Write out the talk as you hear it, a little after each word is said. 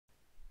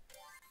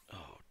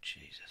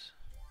Jesus.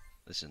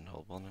 This is an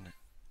old one, isn't it?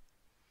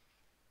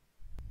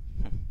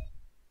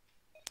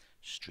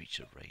 Streets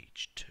of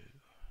Rage 2.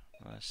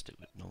 Let's stick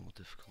with normal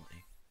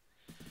difficulty.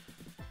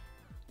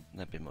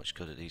 Never been much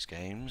good at these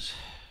games.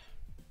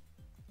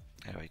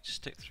 Anyway, just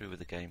stick through with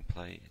the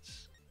gameplay.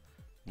 It's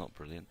not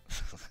brilliant.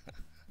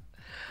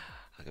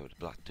 I'll go with the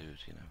black dude,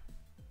 you know.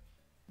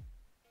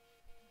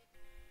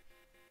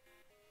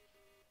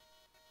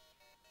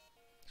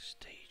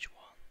 Stage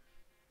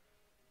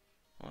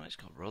 1. Oh, it's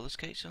got roller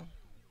skates on.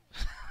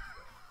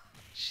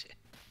 Shit.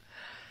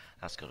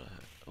 That's gotta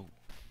hurt. Oh.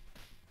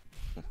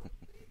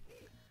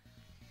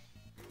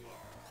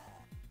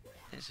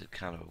 It's a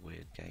kind of a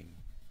weird game.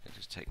 It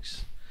just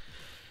takes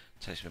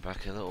me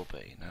back a little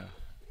bit, you know.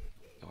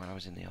 When I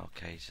was in the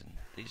arcades, and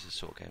these are the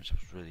sort of games I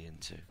was really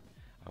into.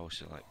 I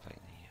also like playing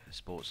the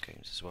sports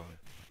games as well,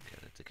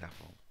 like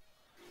Decathlon.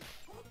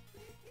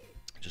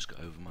 Just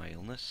got over my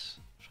illness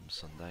from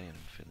Sunday and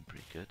I'm feeling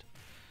pretty good.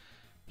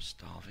 I'm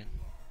starving.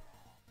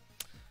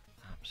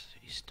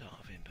 Absolutely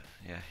starving, but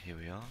yeah, here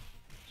we are.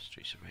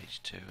 Streets of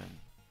Rage 2, and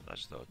I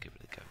just thought I'd give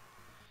it a go.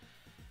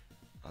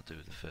 I'll do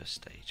the first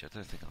stage. I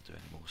don't think I'll do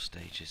any more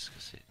stages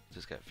because it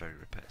does get very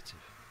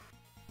repetitive.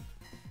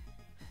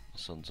 My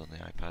son's on the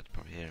iPad,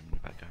 probably hear him in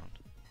the background.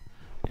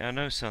 Yeah, I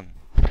know, son.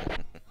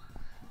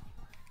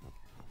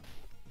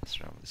 Mess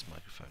around with this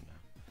microphone now.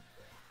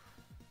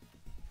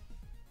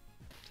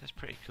 That's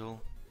pretty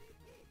cool.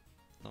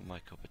 Not my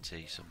cup of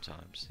tea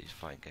sometimes. These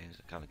fighting games,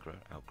 I've kind of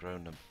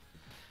outgrown them.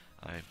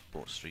 I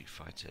bought Street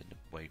Fighter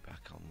way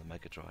back on the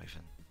Mega Drive,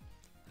 and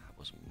that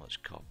wasn't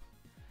much cop.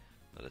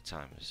 At the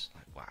time, it was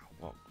like, wow,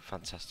 what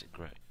fantastic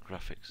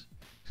graphics.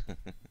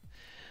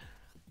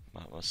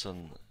 my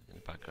son in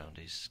the background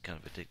is kind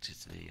of addicted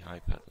to the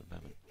iPad at the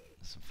moment.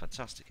 There's some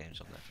fantastic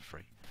games on there for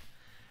free.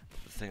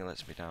 But the thing that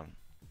lets me down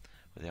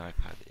with the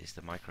iPad is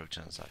the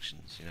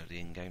microtransactions, you know, the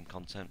in-game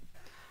content.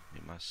 I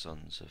mean, my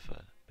sons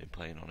have been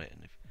playing on it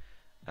and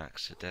they've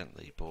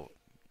accidentally bought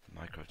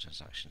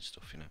microtransaction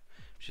stuff, you know,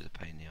 which is a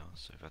pain in the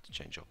arse, so I've had to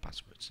change our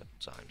password several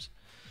times.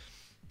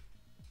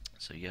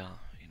 So yeah,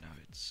 you know,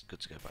 it's good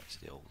to go back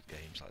to the old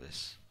games like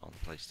this on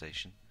the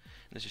PlayStation.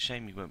 And it's a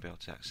shame you won't be able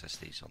to access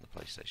these on the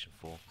PlayStation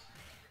 4.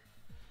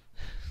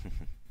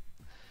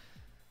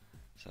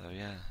 So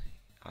yeah,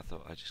 I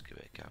thought I'd just give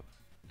it a go.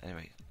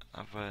 Anyway,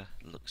 have a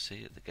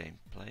look-see at the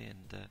gameplay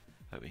and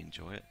hope you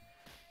enjoy it.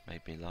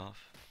 Made me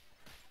laugh,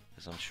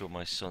 because I'm sure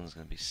my son's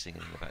going to be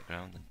singing in the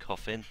background and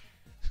coughing.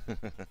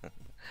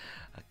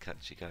 I'll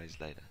catch you guys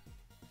later.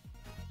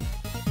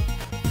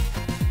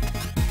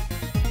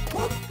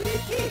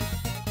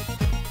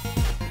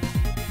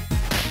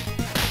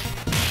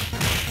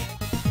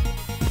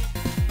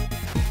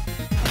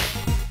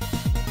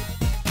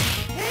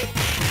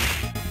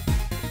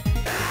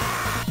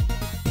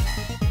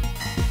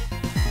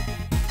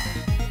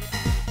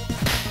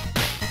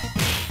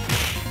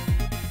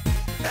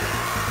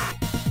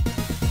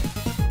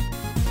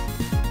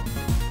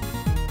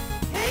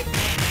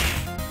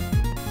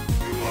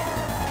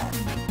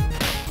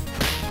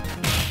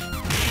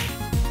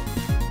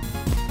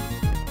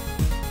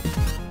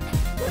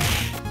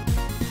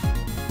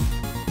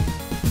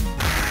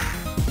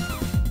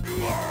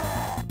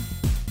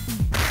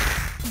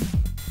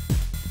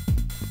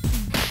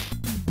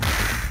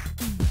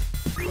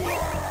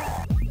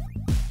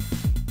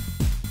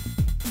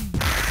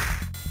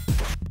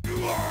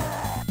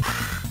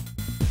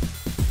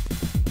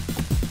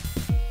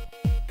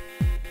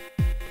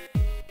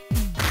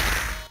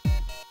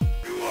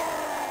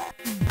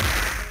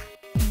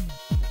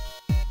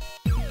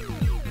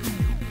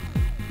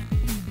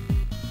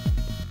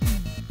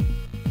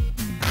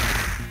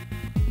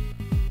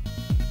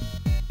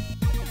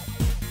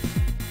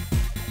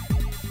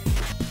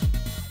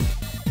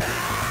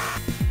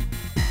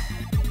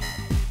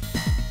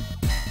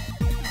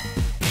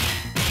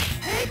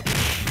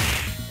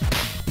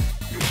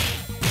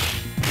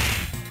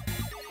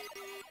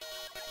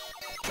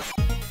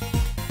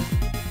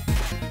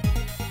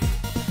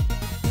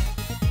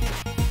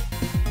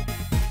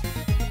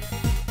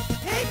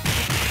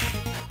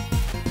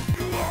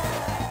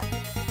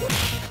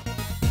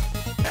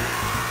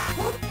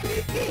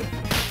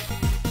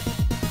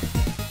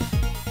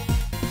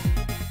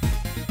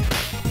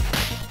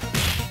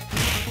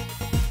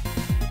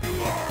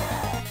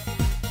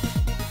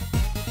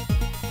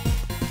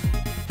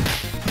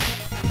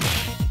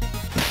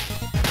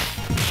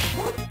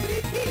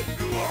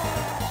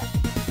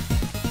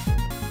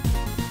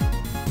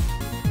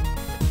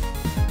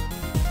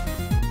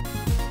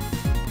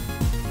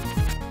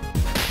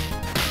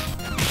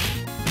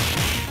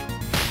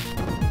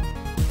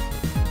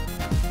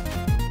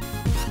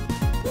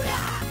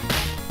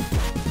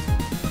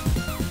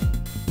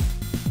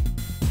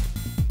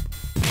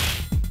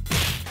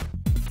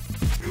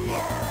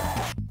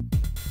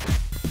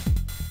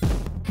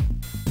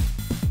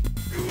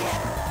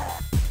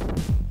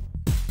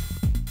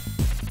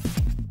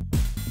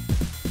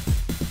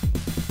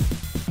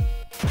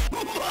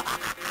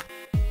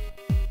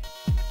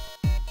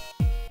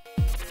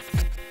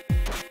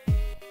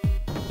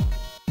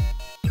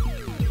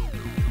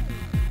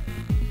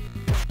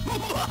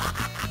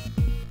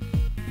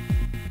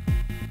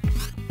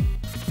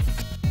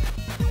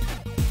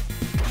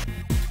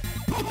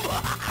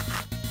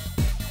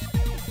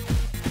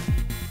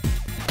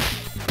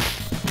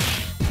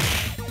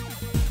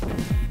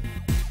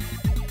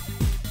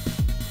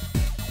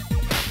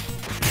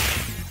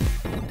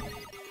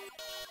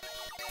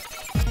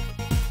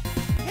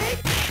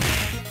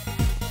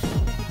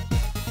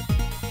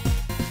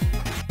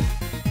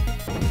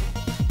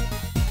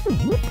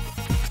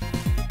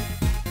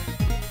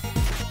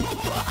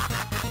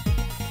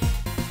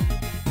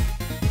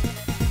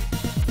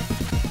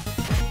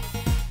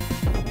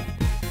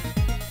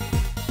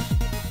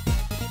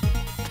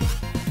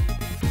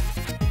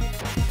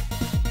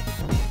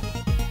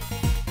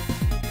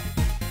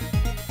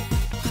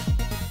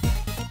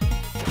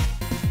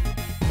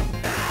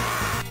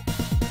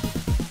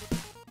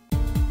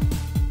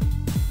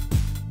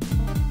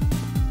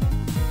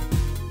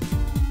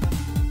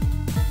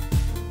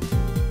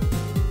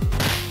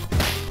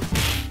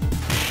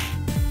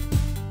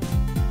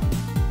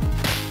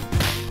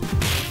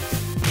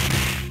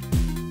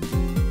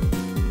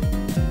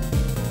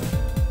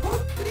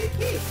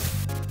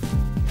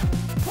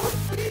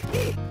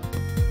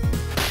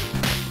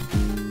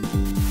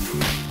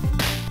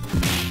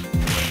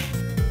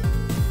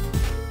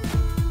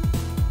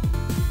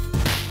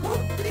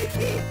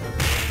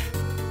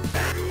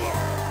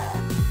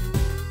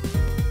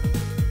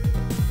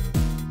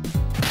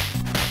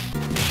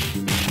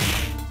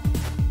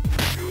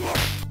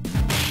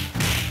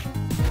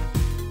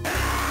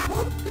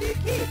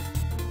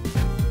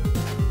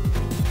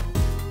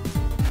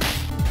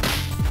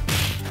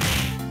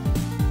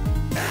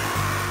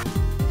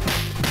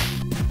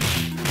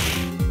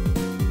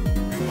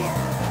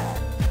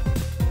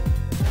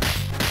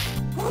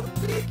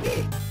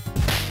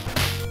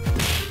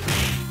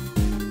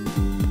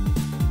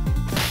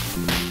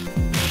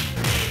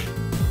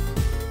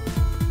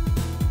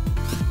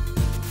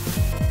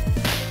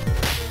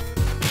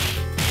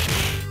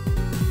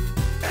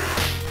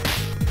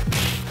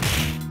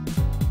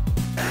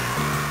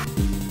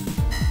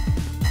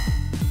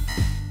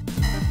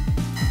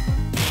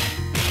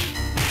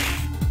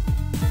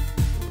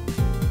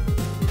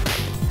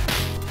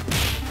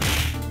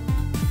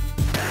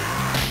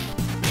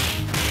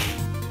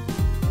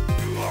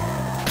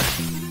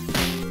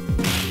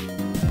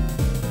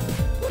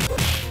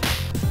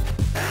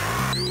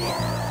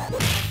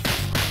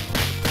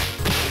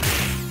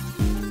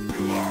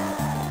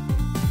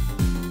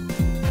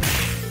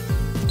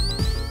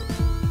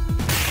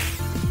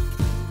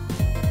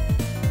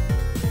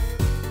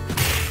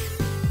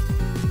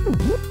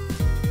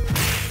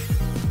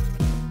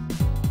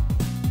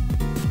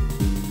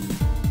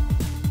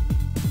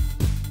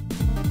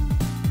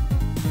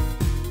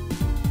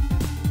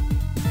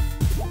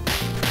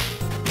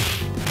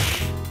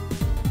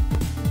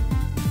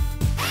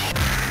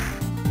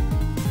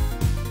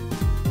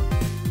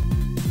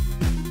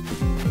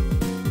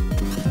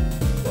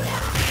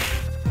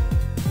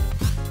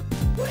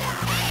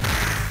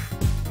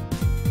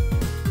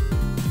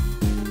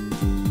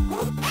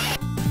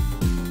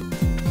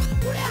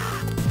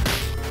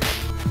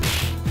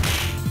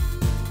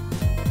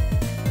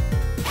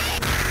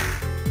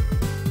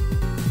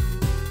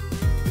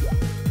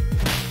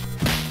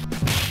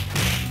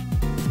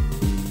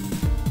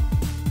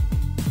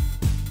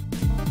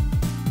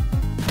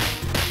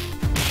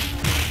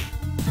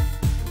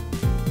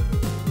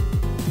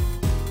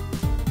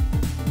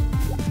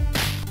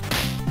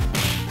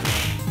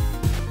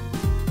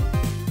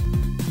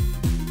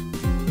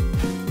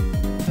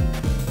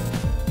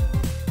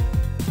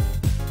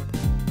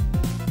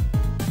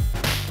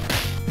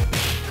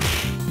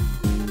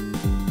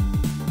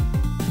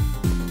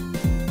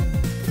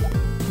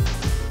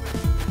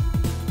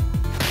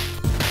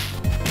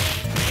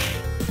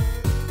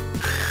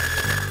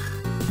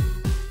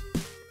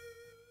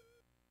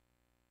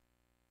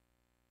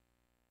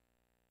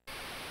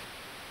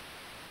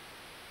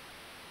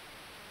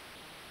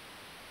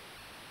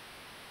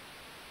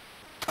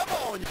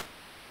 on!